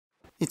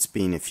It's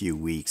been a few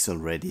weeks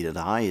already that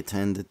I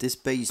attended this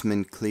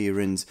basement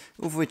clearance,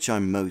 of which I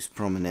most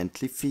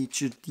prominently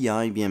featured the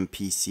IBM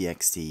PC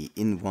XT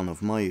in one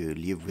of my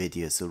earlier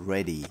videos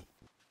already.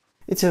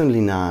 It's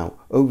only now,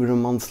 over a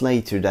month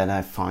later, that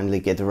I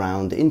finally get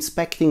around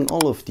inspecting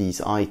all of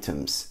these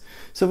items.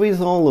 So with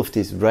all of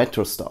this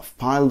retro stuff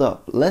piled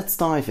up, let's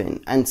dive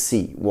in and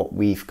see what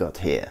we've got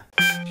here.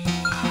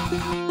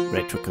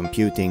 Retro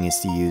computing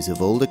is the use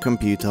of older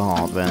computer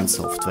hardware and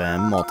software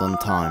in modern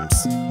times.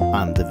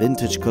 I'm the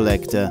vintage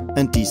collector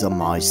and these are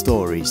my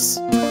stories.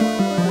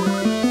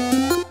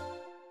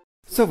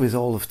 So with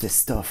all of this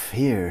stuff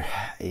here,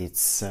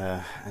 it's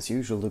as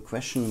usual the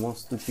question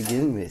was to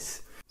begin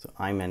with. So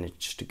I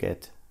managed to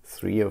get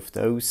 3 of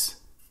those.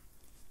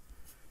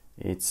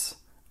 It's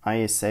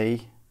ISA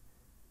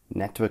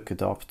network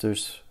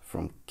adapters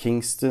from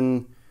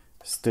Kingston,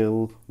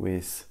 still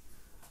with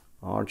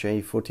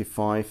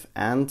RJ45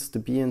 and the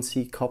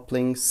BNC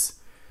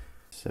couplings.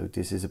 So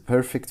this is a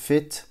perfect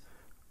fit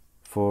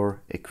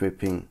for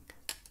equipping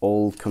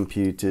all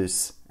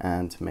computers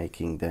and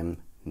making them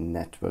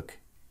network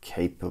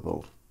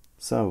capable.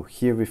 So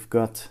here we've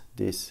got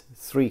this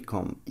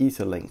 3COM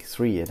Etherlink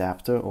 3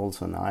 adapter,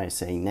 also an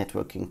ISA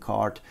networking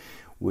card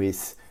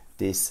with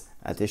this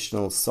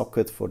additional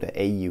socket for the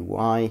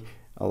AUI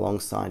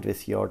alongside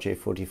with the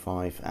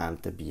RJ45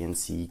 and the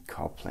BNC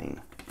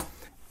coupling.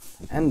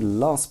 And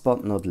last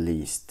but not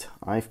least,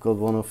 I've got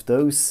one of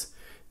those.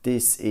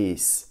 This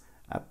is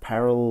a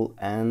parallel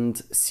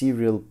and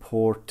serial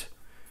port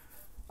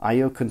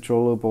I/O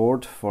controller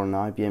board for an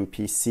IBM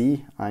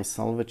PC. I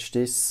salvaged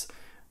this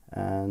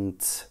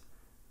and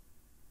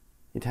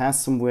it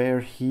has some wear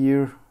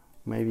here,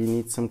 maybe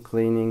needs some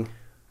cleaning.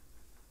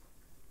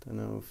 Don't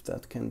know if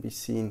that can be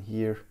seen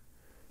here.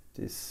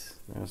 There's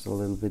a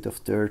little bit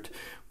of dirt,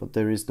 but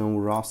there is no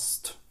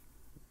rust.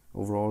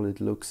 Overall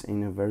it looks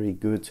in a very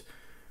good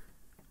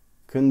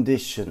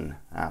condition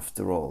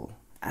after all.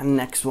 And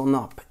next one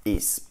up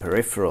is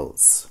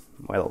peripherals.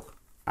 Well,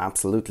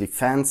 absolutely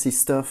fancy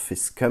stuff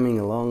is coming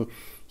along.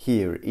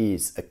 Here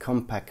is a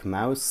COMPAQ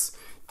mouse.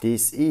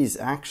 This is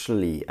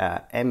actually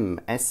a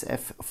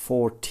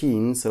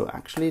MSF14, so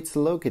actually it's a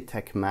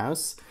Logitech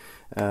mouse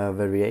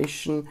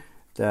variation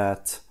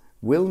that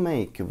will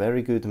make a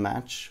very good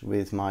match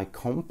with my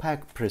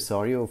COMPAQ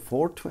Presario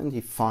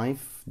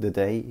 425 the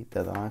day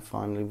that I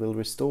finally will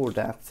restore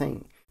that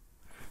thing.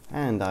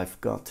 And I've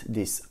got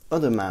this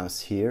other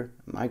mouse here,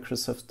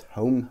 Microsoft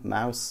Home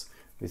mouse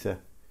with a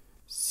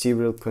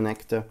serial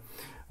connector.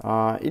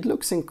 It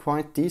looks in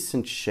quite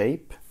decent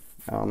shape.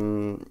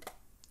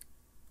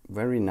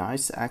 Very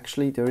nice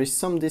actually. There is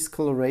some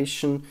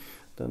discoloration.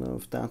 Don't know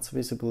if that's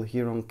visible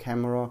here on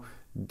camera.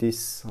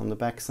 This on the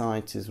back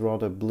side is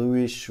rather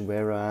bluish,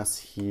 whereas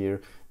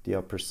here the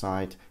upper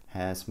side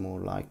has more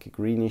like a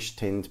greenish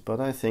tint,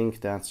 but I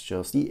think that's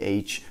just the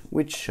age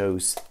which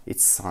shows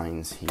its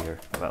signs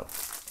here. Well,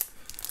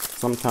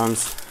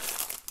 sometimes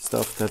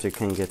stuff that you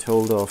can get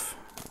hold of,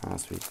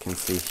 as we can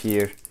see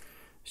here,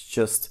 it's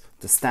just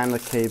the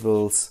standard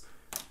cables.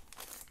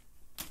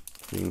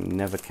 You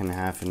never can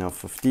have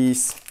enough of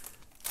these.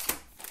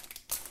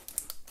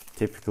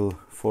 Typical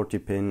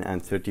 40-pin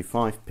and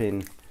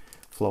 35-pin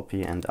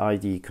floppy and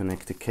ID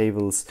connector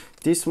cables.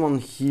 This one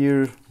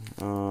here,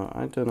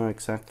 I don't know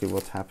exactly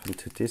what happened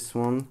to this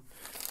one.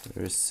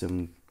 There is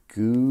some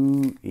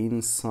goo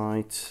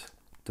inside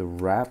the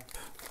wrap.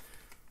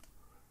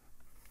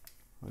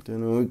 I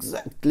don't know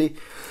exactly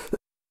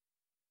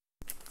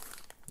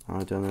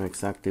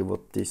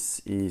what this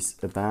is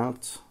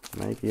about.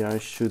 Maybe I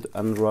should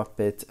unwrap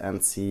it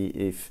and see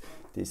if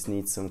this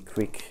needs some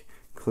quick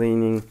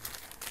cleaning,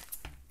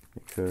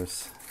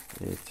 because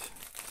it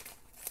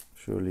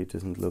surely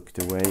doesn't look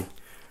the way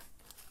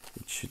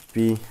it should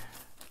be.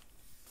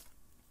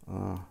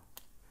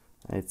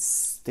 It's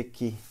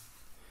sticky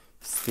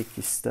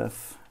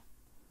stuff.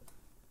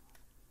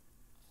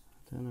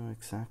 I don't know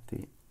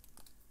exactly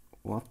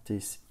what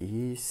this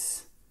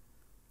is,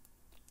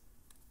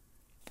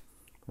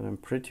 but I'm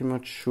pretty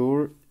much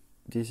sure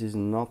this is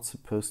not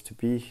supposed to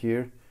be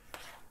here.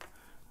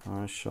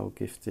 I shall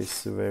give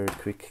this a very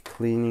quick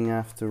cleaning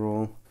after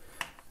all,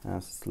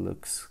 as it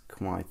looks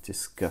quite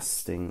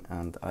disgusting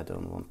and I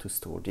don't want to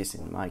store this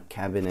in my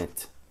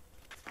cabinet.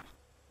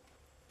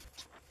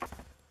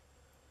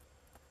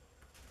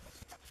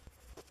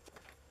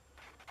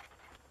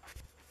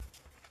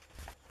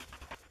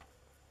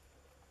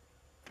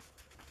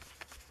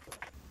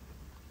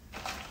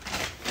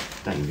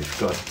 Then we've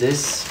got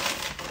this,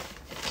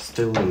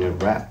 still in a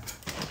wrap.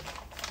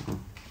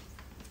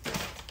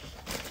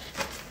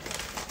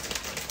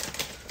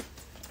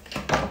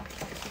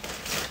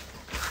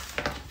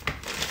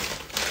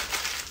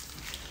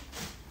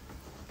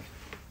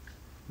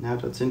 Now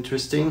that's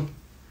interesting.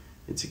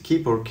 It's a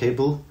keyboard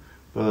cable,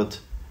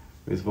 but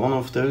with one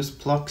of those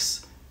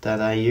plugs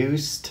that I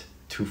used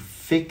to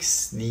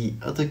fix the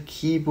other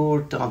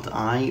keyboard that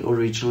I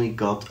originally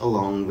got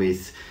along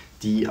with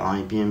the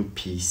IBM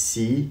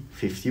PC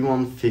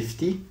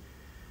 5150.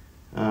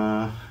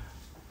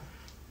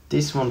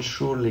 This one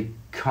surely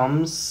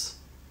comes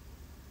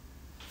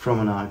from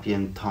an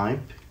IBM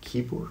type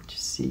keyboard.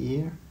 See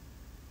here?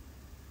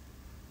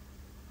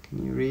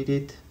 Can you read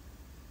it?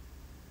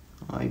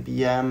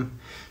 IBM.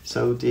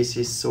 So this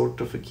is sort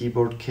of a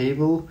keyboard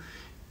cable.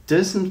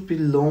 Doesn't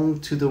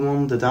belong to the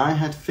one that I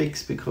had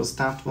fixed because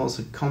that was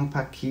a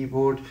COMPAQ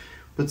keyboard,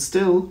 but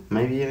still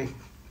maybe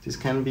this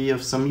can be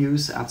of some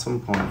use at some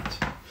point.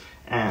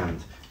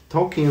 And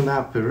talking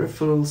about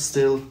peripherals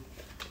still,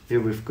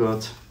 here we've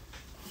got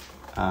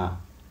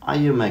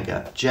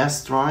iOmega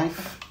Jazz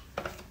Drive.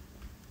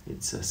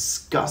 It's a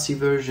SCSI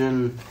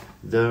version,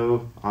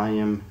 though I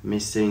am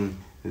missing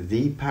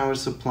the power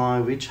supply,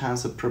 which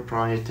has a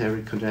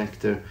proprietary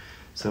connector,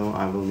 so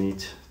I will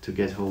need to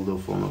get hold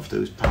of one of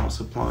those power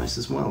supplies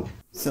as well.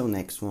 So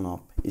next one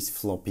up is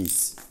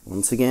floppies.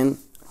 Once again,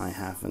 I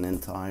have an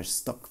entire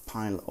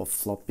stockpile of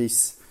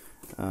floppies.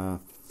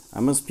 I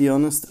must be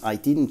honest, I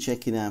didn't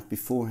check it out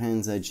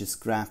beforehand, I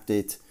just grabbed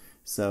it.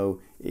 So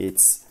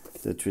it's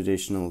the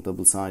traditional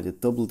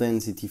double-sided double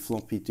density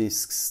floppy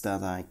disks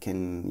that I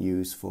can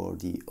use for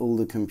the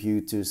older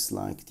computers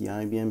like the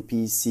IBM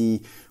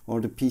PC or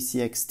the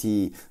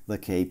PCXT, the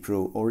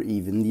K-Pro or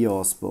even the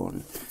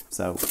Osborne.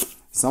 So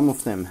some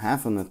of them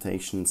have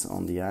annotations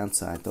on the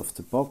outside of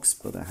the box,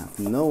 but I have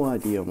no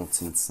idea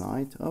what's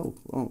inside. Oh,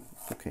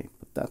 okay,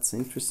 but that's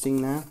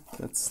interesting now.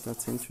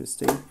 That's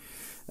interesting.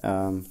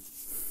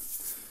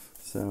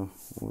 So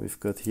what we've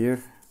got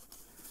here,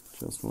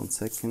 just 1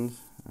 second.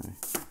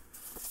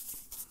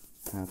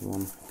 I had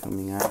one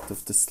coming out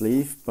of the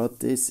sleeve, but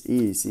this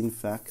is in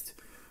fact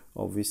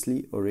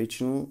obviously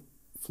original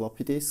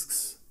floppy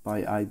disks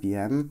by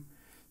IBM.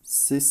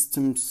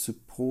 System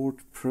Support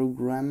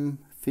Program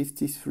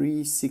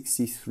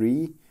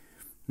 5363.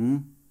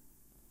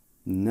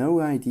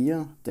 No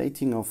idea,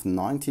 dating of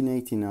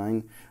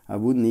 1989. I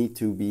would need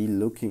to be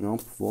looking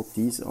up what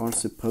these are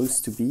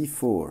supposed to be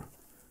for.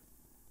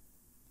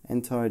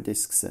 Entire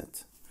disk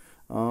set.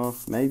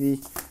 Maybe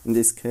in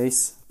this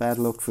case bad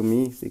luck for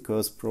me,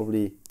 because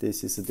probably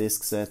this is a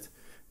disk set,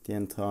 the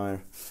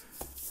entire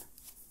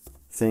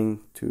thing,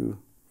 2,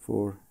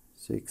 4,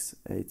 6,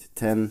 8,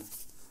 10,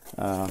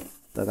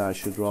 that I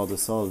should rather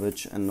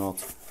salvage and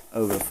not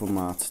over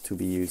format to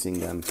be using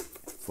them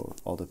for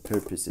other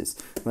purposes.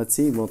 Let's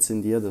see what's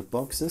in the other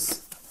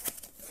boxes.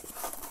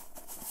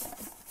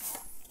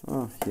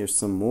 Here's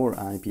some more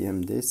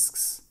IBM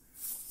disks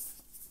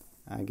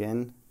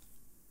again.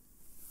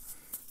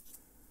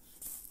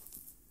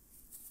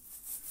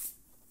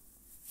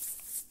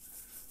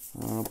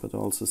 But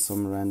also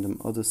some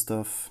random other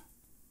stuff.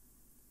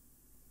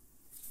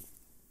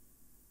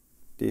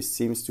 This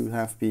seems to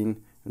have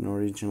been an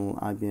original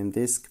IBM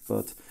disk,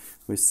 but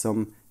with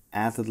some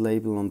added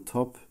label on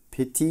top.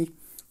 Pity,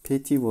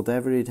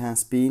 whatever it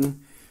has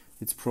been,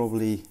 it's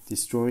probably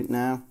destroyed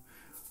now.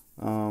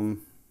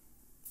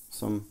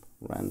 Some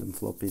random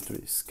floppy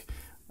disk.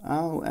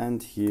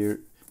 And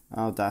here,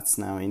 that's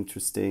now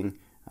interesting.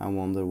 I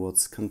wonder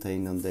what's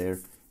contained on there.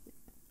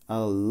 A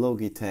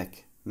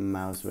Logitech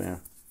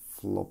mouseware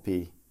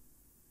floppy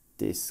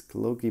disk,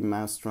 Logi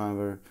mouse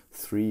driver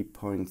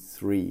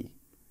 3.3.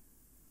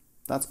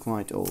 That's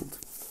quite old.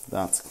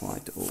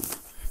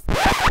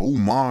 Oh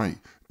my,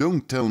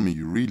 don't tell me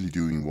you're really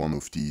doing one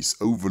of these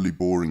overly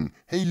boring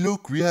 "hey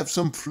look, we have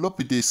some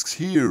floppy disks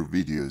here"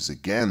 videos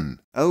again.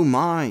 Oh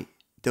my,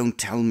 don't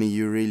tell me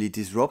you're really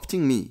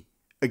disrupting me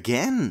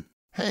again.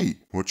 Hey,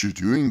 what you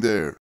doing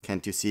there?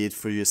 Can't you see it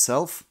for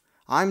yourself?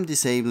 I'm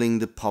disabling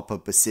the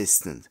pop-up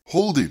assistant.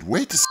 Hold it,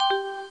 wait a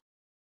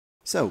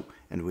So,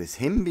 and with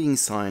him being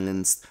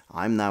silenced,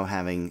 I'm now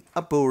having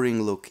a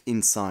boring look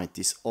inside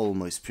this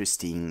almost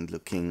pristine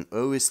looking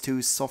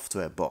OS2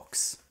 software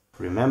box.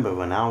 Remember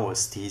when I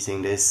was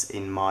teasing this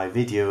in my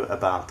video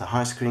about the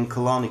Highscreen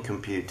Colony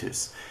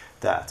computers,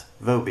 that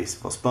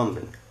Vobis was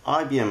bundling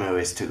IBM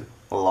OS 2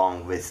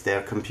 along with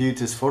their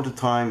computers for the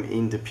time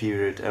in the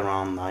period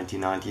around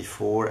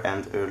 1994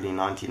 and early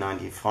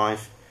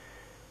 1995.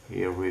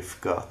 Here we've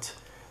got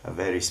a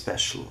very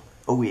special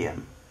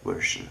OEM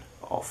version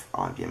of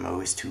IBM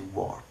OS 2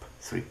 Warp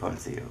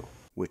 3.0,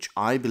 which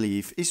I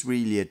believe is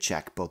really a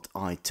jackpot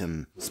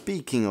item.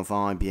 Speaking of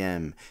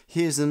IBM,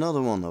 here's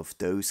another one of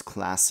those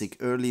classic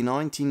early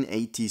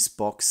 1980s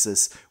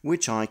boxes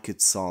which I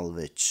could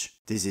salvage.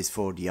 This is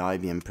for the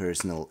IBM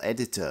Personal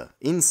Editor.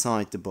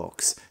 Inside the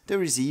box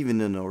there is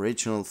even an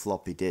original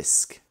floppy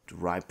disk. The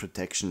write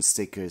protection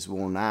sticker is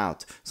worn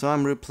out, so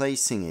I'm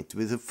replacing it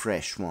with a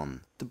fresh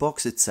one. The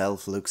box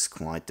itself looks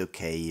quite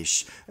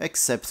okayish,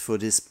 except for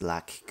this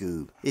black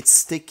goo. It's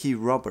sticky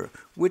rubber,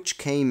 which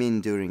came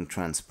in during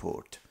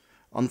transport.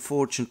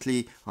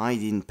 Unfortunately, I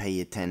didn't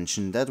pay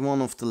attention that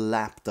one of the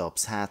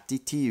laptops had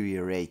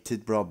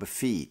deteriorated rubber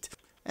feet,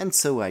 and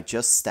so I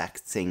just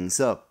stacked things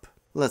up.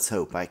 Let's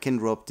hope I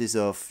can rub this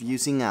off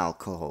using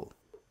alcohol.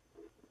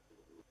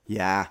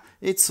 Yeah,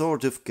 it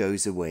sort of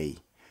goes away.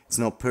 It's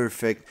not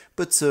perfect,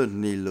 but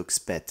certainly looks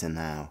better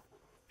now.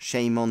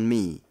 Shame on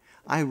me.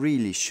 I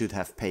really should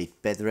have paid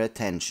better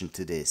attention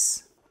to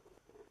this.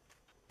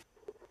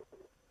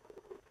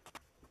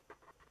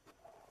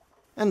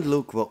 And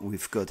look what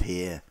we've got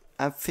here.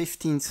 a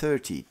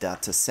 1530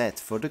 dataset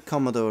for the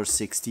Commodore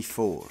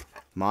 64.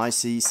 My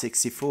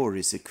C64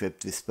 is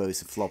equipped with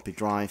both a floppy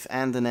drive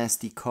and an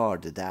SD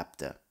card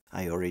adapter.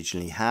 I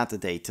originally had a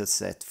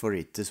dataset for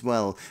it as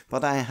well,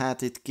 but I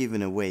had it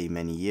given away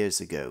many years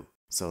ago.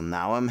 So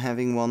now I'm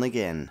having one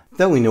again.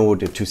 Though in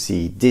order to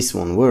see this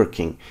one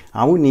working,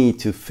 I will need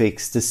to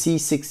fix the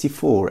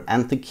C64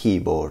 and the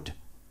keyboard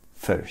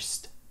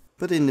first.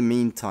 But in the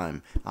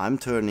meantime, I'm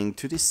turning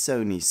to this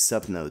Sony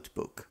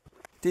sub-notebook.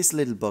 This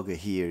little bugger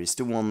here is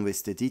the one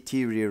with the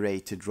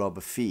deteriorated rubber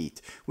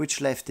feet,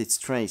 which left its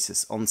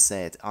traces on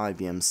said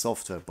IBM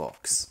software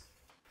box.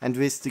 And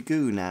with the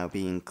goo now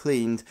being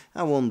cleaned,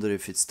 I wonder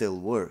if it still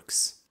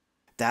works.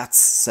 That's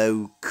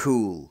so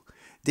cool!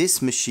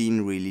 This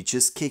machine really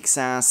just kicks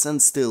ass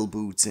and still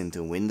boots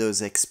into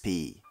Windows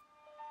XP.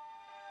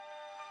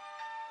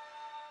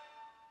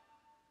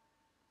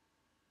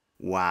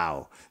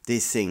 Wow,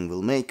 this thing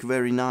will make a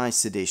very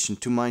nice addition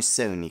to my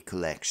Sony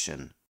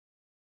collection.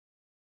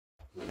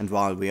 And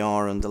while we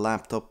are on the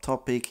laptop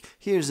topic,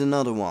 here's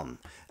another one.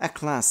 A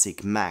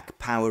classic Mac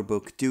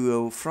PowerBook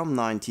Duo from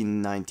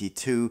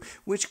 1992,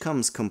 which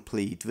comes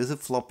complete with a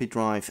floppy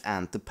drive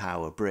and the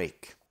power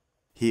brick.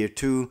 Here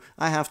too,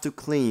 I have to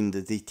clean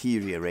the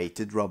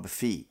deteriorated rubber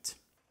feet.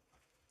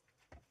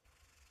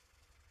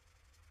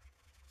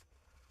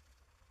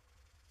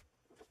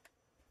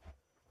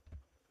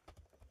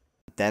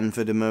 Then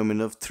for the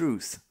moment of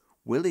truth,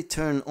 will it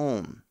turn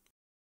on?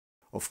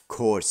 Of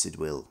course it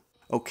will.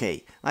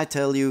 Okay, I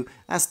tell you,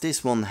 as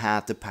this one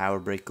had the power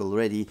brick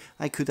already,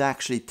 I could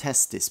actually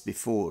test this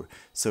before,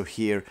 so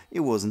here it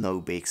was no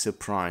big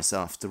surprise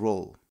after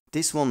all.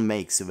 This one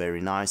makes a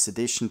very nice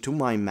addition to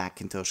my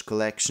Macintosh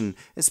collection,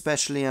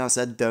 especially as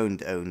I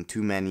don't own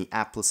too many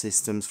Apple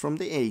systems from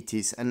the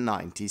 80s and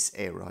 90s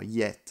era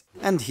yet.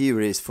 And here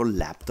is for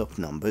laptop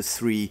number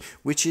 3,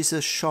 which is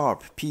a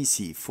Sharp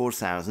PC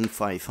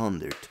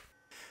 4500.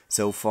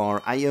 So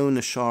far I own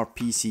a Sharp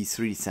PC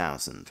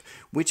 3000,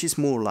 which is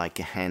more like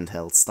a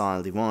handheld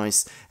style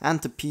device, and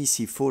the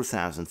PC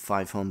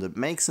 4500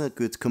 makes a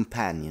good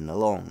companion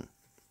along.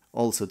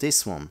 Also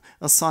this one,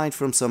 aside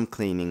from some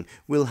cleaning,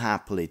 will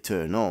happily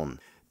turn on,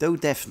 though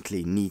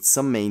definitely needs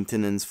some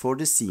maintenance for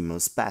the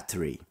CMOS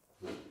battery.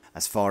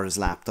 As far as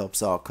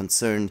laptops are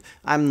concerned,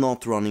 I'm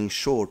not running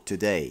short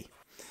today.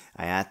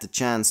 I had the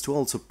chance to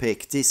also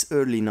pick this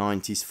early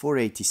 90s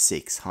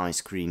 486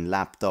 Highscreen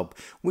laptop,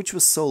 which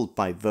was sold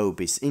by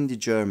Vobis in the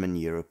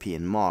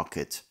German-European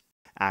market.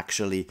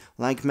 Actually,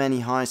 like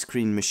many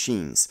Highscreen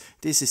machines,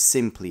 this is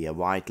simply a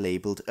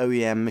white-labeled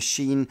OEM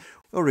machine,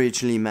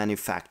 originally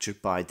manufactured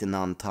by the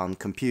Nan Tan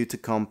Computer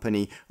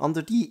Company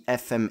under the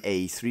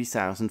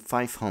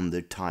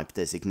FMA3500 type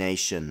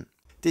designation.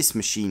 This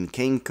machine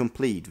came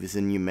complete with a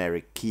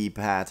numeric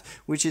keypad,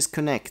 which is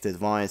connected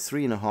via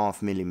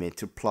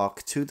 3.5mm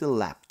plug to the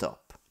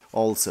laptop.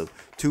 Also,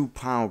 2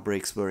 power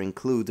bricks were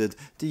included,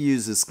 the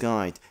user's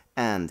guide,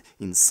 and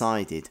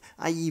inside it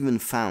I even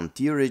found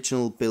the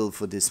original bill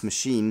for this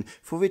machine,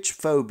 for which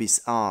Vobis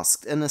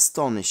asked an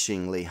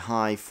astonishingly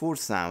high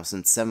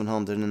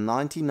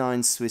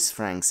 4,799 Swiss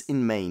francs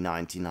in May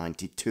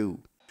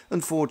 1992.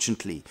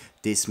 Unfortunately,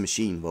 this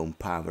machine won't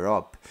power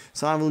up,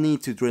 so I will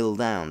need to drill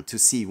down to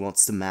see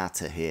what's the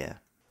matter here.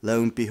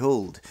 Lo and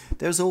behold,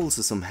 there's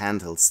also some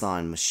handheld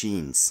style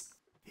machines.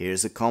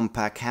 Here's a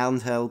COMPAQ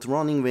handheld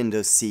running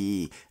Windows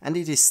CE, and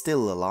it is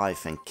still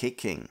alive and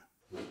kicking.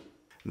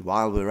 And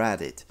while we're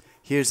at it,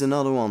 here's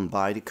another one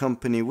by the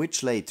company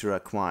which later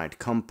acquired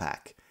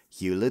COMPAQ,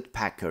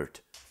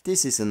 Hewlett-Packard.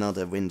 This is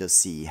another Windows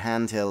CE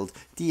handheld,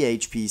 the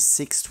HP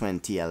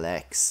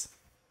 620LX.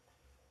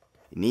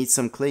 It needs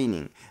some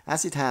cleaning,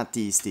 as it had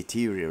these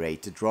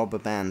deteriorated rubber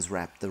bands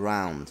wrapped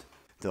around.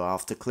 Though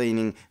after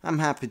cleaning, I'm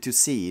happy to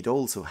see it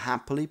also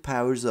happily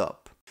powers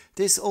up.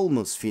 This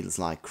almost feels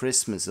like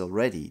Christmas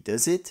already,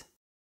 does it?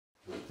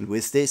 And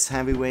with this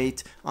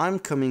heavyweight, I'm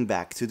coming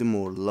back to the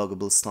more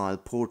luggable style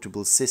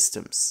portable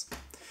systems.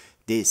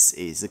 This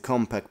is a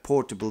COMPAQ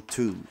Portable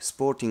II,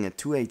 sporting a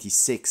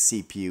 286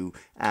 CPU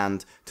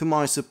and, to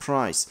my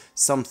surprise,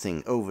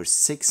 something over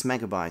 6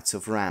 MB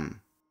of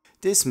RAM.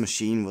 This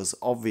machine was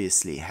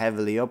obviously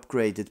heavily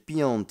upgraded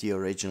beyond the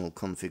original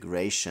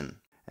configuration,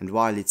 and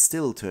while it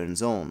still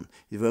turns on,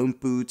 it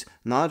won't boot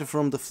neither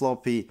from the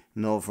floppy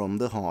nor from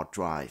the hard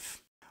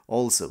drive.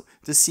 Also,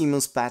 the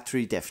CMOS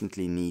battery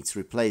definitely needs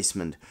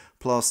replacement,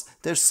 plus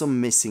there's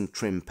some missing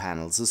trim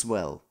panels as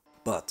well.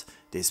 But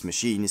this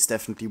machine is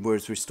definitely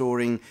worth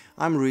restoring.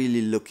 I'm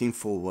really looking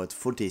forward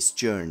for this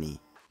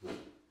journey.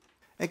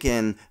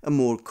 Again, a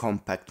more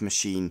compact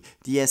machine,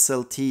 the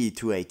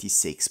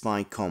SLT286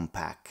 by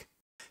COMPAQ.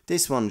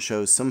 This one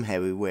shows some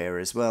heavy wear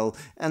as well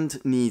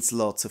and needs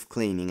lots of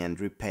cleaning and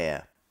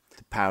repair.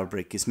 The power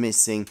brick is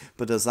missing,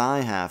 but as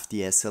I have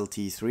the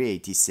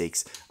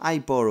SLT386, I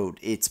borrowed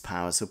its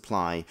power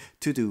supply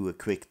to do a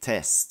quick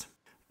test.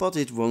 But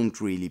it won't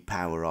really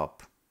power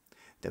up.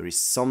 There is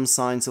some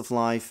signs of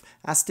life,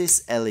 as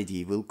this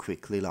LED will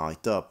quickly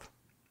light up.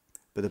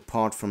 But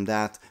apart from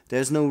that,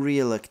 there's no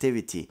real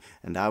activity,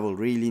 and I will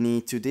really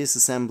need to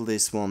disassemble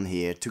this one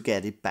here to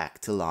get it back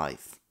to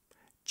life.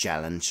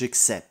 Challenge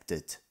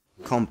accepted.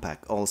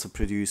 COMPAQ also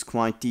produced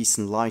quite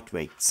decent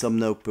lightweight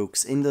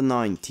sub-notebooks in the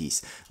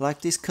 90s,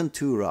 like this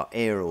Contura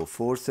Aero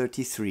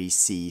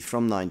 433C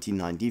from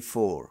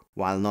 1994.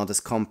 While not as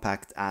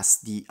compact as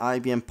the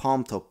IBM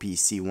PowerBook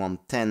PC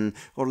 110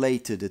 or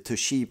later the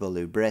Toshiba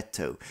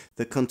Libretto,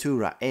 the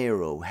Contura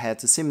Aero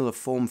had a similar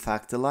form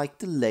factor like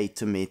the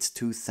later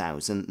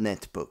mid-2000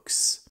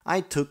 netbooks. I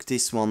took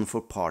this one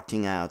for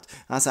parting out,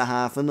 as I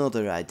have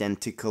another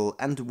identical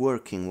and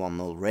working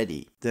one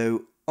already,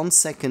 though on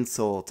second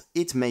thought,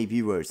 it may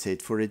be worth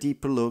it for a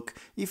deeper look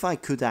if I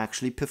could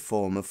actually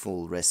perform a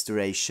full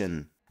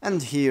restoration.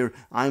 And here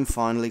I'm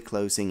finally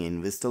closing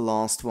in with the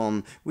last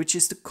one, which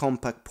is the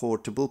COMPAQ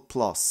Portable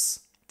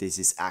Plus. This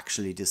is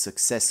actually the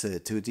successor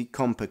to the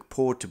COMPAQ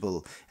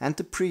Portable and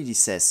the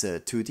predecessor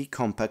to the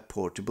COMPAQ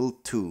Portable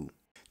II.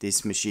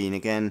 This machine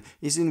again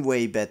is in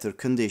way better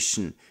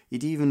condition,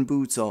 it even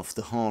boots off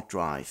the hard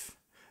drive.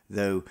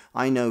 Though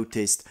I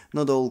noticed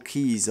not all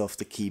keys of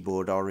the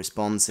keyboard are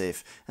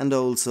responsive, and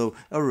also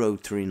a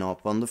rotary knob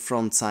on the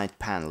front side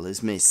panel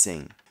is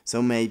missing.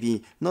 So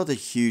maybe not a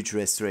huge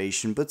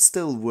restoration, but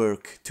still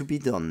work to be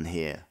done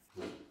here.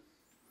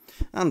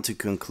 And to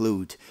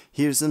conclude,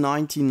 here's a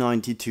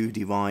 1992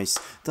 device,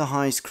 the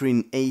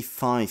Highscreen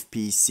A5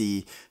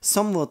 PC,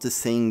 somewhat a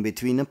thing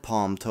between a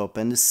palm top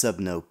and a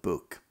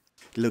sub-notebook.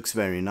 It looks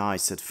very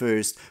nice at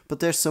first,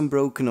 but there's some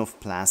broken off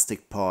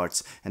plastic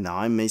parts and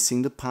I'm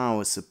missing the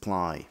power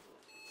supply.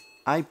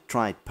 I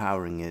tried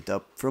powering it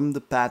up from the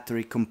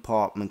battery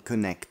compartment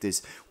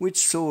connectors, which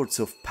sorts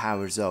of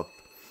powers up.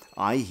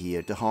 I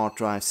hear the hard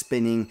drive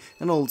spinning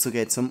and also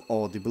get some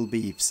audible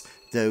beeps,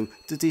 though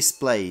the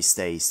display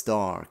stays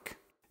dark.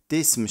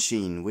 This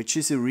machine, which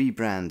is a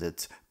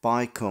rebranded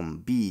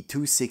Bicom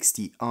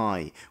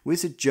B260i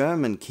with a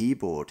German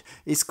keyboard,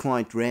 is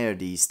quite rare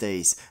these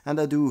days, and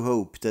I do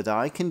hope that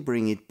I can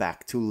bring it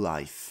back to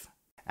life.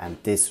 And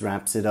this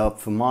wraps it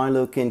up for my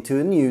look into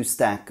a new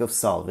stack of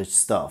salvaged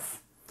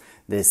stuff.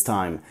 This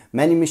time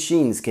many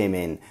machines came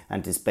in,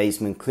 and this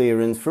basement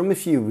clearance from a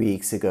few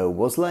weeks ago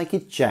was like a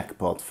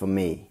jackpot for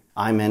me.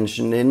 I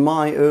mentioned in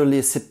my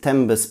earlier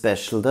September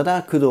special that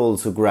I could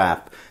also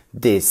grab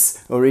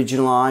this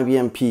original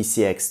IBM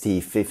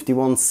PCXT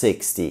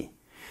 5160.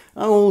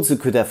 I also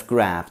could have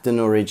grabbed an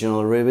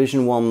original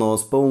Revision 1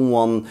 Osborne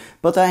 1,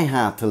 but I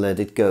had to let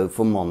it go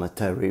for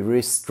monetary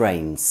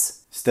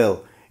restraints.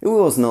 Still, it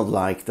was not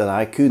like that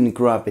I couldn't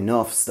grab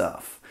enough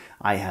stuff.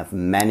 I have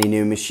many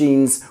new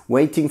machines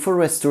waiting for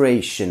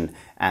restoration,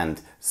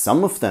 and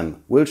some of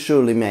them will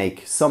surely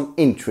make some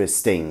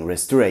interesting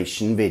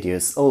restoration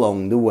videos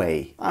along the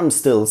way. I'm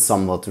still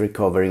somewhat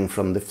recovering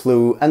from the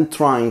flu and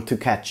trying to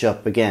catch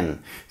up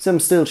again, so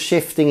I'm still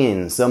shifting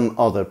in some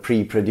other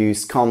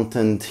pre-produced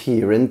content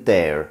here and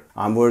there.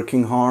 I'm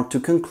working hard to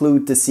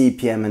conclude the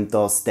CPM and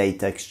DOS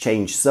data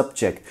exchange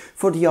subject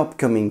for the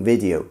upcoming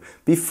video,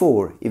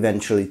 before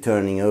eventually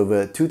turning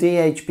over to the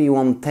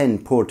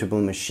HB110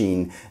 portable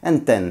machine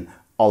and then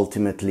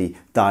ultimately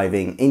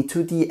diving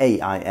into the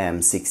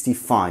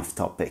AIM65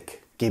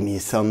 topic. Give me a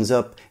thumbs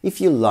up if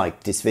you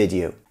liked this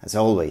video. As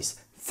always,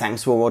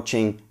 thanks for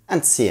watching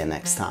and see you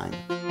next time.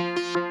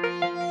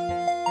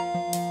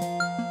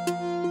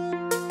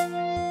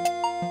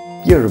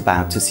 You're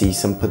about to see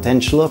some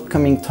potential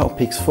upcoming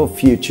topics for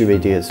future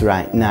videos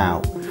right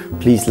now.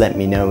 Please let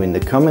me know in the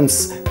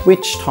comments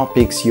which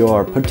topics you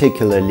are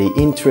particularly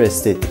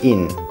interested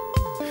in.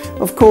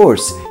 Of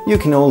course, you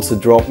can also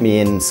drop me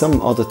in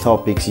some other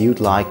topics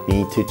you'd like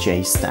me to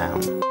chase down.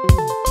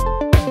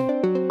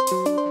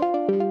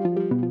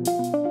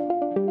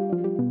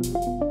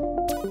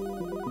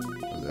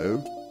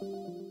 Hello?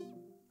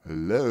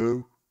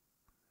 Hello?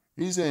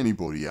 Is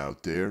anybody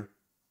out there?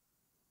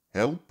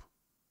 Help?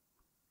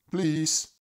 Please?